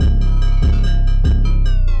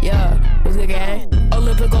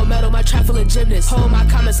my trap full of gymnasts. Hold my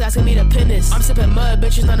comments asking me to pin this. I'm sipping mud,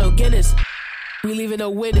 bitches not no Guinness. We leaving no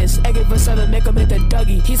witness. Egg for 7, make him hit the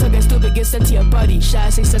Dougie. He's talking stupid, get sent to your buddy.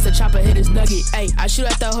 Shot 6 cents, the chopper hit his nugget. Ayy, I shoot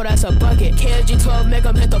at that hoe, that's a bucket. KSG 12, make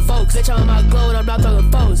him hit the folks. Bitch, I'm on my glow and I'm not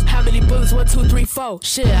throwing foes. How many bullets? 1, 2, 3, 4.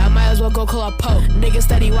 Shit, I might as well go call a Poe. Nigga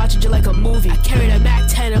steady watching you like a movie. I carry the Mac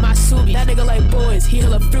 10 in my Subi. That nigga like boys, he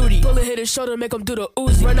hella fruity. Bullet hit his shoulder, make him do the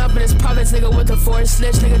Uzi. Run up in his province, nigga with the force.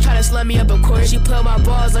 Snitch, nigga try to slam me up in court. She play on my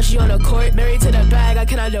balls like she on the court. Married to the bag, I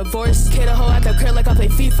cannot divorce. Kid a hoe at the crib like I play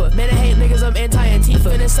FIFA. Man, I hate niggas, I'm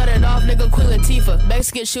anti-Antifa. Started off, nigga, Queen Latifah.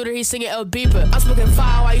 Mexican shooter, he singing El Beeper. I'm smoking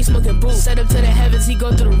fire while you smoking boo. Send him to the heavens, he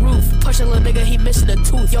go through the roof. Push a little nigga, he missing a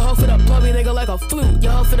tooth. Yo hoe finna blow me, nigga, like a flute.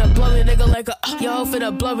 Yo hoe finna blow me, nigga, like a Yo hoe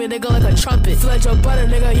finna blow me, nigga, like a trumpet. Flood your butter,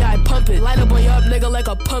 nigga, yeah, I pump it. Light a boy up, nigga, like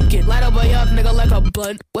a pumpkin. Light a boy up, nigga, like a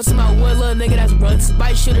blunt. What's in my wood, little nigga, that's runs.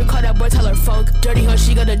 My shooter call that boy Tyler Funk. Dirty hoe,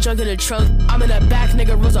 she got the junk in the trunk. I'm in the back,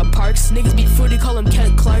 nigga, Rosa Parks. Niggas be fruity, call him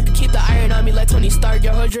Ken Clark. Keep the iron on me like Tony Stark.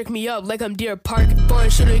 Yo hoe drink me up like I'm Deer Park. Foreign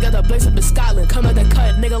shooter, he got the blinks up in Scotland. Come at the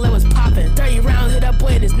cut, nigga, let was poppin'. 30 round, hit that boy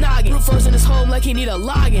in his noggin. Brute force in his home like he need a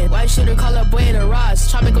login. White shooter call that boy in a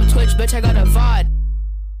Ross. Try make him twitch, bitch, I got a VOD.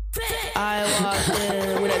 I walked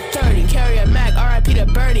in with a 30, carry a Mac, RIP to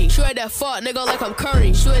Bernie. Shoot at that fault, nigga, like I'm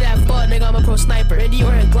Curry. Shoot at that fault, nigga, I'm a pro sniper. Randy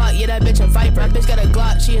or a Glock, yeah, that bitch a Viper. My bitch got a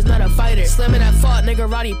Glock, she is not a fighter. Slamming that fault,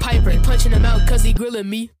 nigga, Roddy Piper. He punching him out cause he grilling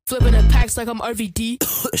me. Flipping the packs like I'm RVD.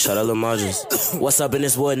 Shout out Lil Maajins. What's up in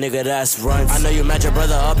this wood, nigga, that's runs. I know you met your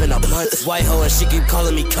brother up in a month. White hoe and she keep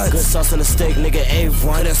calling me cunt. Good sauce on the steak, nigga,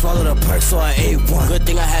 A1. Couldn't swallow the perk, so I ate one. Good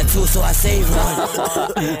thing I had 2, so I saved one.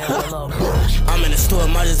 I'm in the store,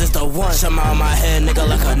 Maajins is the one. Shut my my head, nigga,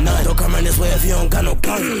 like a nut. Don't come around this way if you don't got no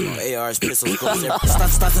gun. ARs, pistols, guns.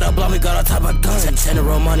 Start to the block, we got all type of guns. 10 to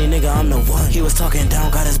roll money, nigga, I'm the one. He was talking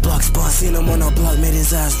down, got his block spun. Seen him on the block, made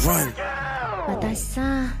his ass run. 私さ、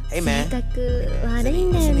 Hey man. 性格悪い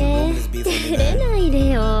んだよね。照れないで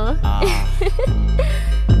よ。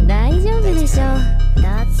大丈夫でしょ。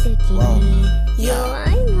だって君弱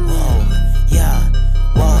いもん。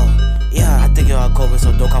 Yeah, I think you're a COVID,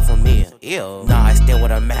 so don't come for me. Ew. Nah, I stay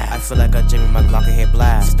with a Mac. I feel like a Jimmy, my Glock and hit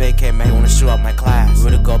blast. Spade came man, wanna shoot up my class.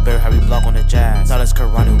 Really go Barry, Harry block on the jazz. Dollars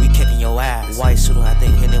karate, we kicking your ass. White shooter, I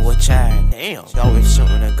think hitting with Chad. Damn. She always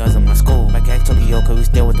shooting the guns in my school. My gang Tokyo, cause we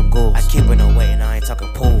stay with them ghouls. I keep it away and I ain't talking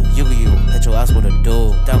pool. You, hit your ass with a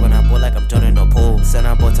dude. Dog on that boy like I'm Jordan no pool. Send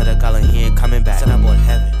that boy to the gala, he ain't coming back. Send that boy to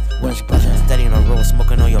heaven. Steady on the road,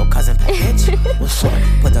 smoking on your cousin package. What's up?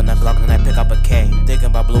 Put down the Glock and I pick up a K. Thinking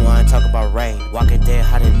about blue, I ain't talking about Ray. Walking dead,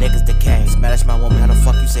 how the niggas decay. Smash my woman, how the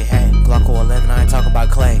fuck you say hey? Glock 11, I ain't talking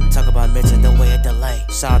about Clay. Talk about mention the way it delay.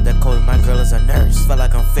 Shout out that Kobe, my girl is a nurse. Feel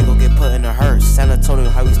like I'm Figo, get put in a hearse. Santa told you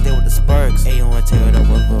how we stay with the Spurgs. Ayo and tell you the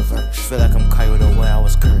work reverse. Feel like I'm Kyle the way I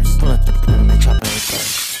was cursed. Pull up the pen and they chop it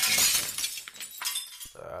first.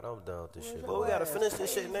 I'm done with this shit. But we gotta finish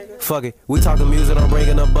this shit, nigga. Fuck it, we talking music, I'm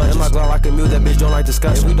bringing up bunches. In my Glock, I can mute that bitch, don't like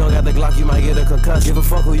discussion. If we don't got the Glock, you might get a concussion. Give a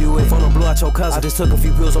fuck who you with, phone don't blow out your cousin. I just took a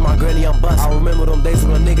few pills on my granny, I'm bustin'. I remember them days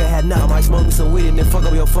when a nigga had nothing. I might smoke me some weed and then fuck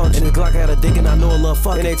up your function. And this Glock had a dick and I know a little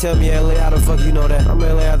fuck. And they tell me LA, how the fuck you know that? I'm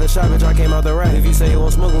LA out the shop, bitch, I came out the rack. If you say you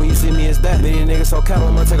won't smoke when you see me, it's that. Many niggas so cattle,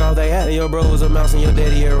 I'ma take off they hat. And your bro was a mouse and your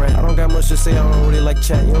daddy a rat. I don't got much to say, I don't really like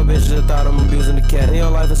chat. Your bitch just thought I'm abusing the cat. And your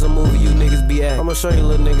life is a movie, you niggas be at. I'ma show you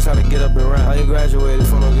little niggas how to get up and rap. How you graduated,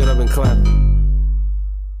 phone don't get up and clap.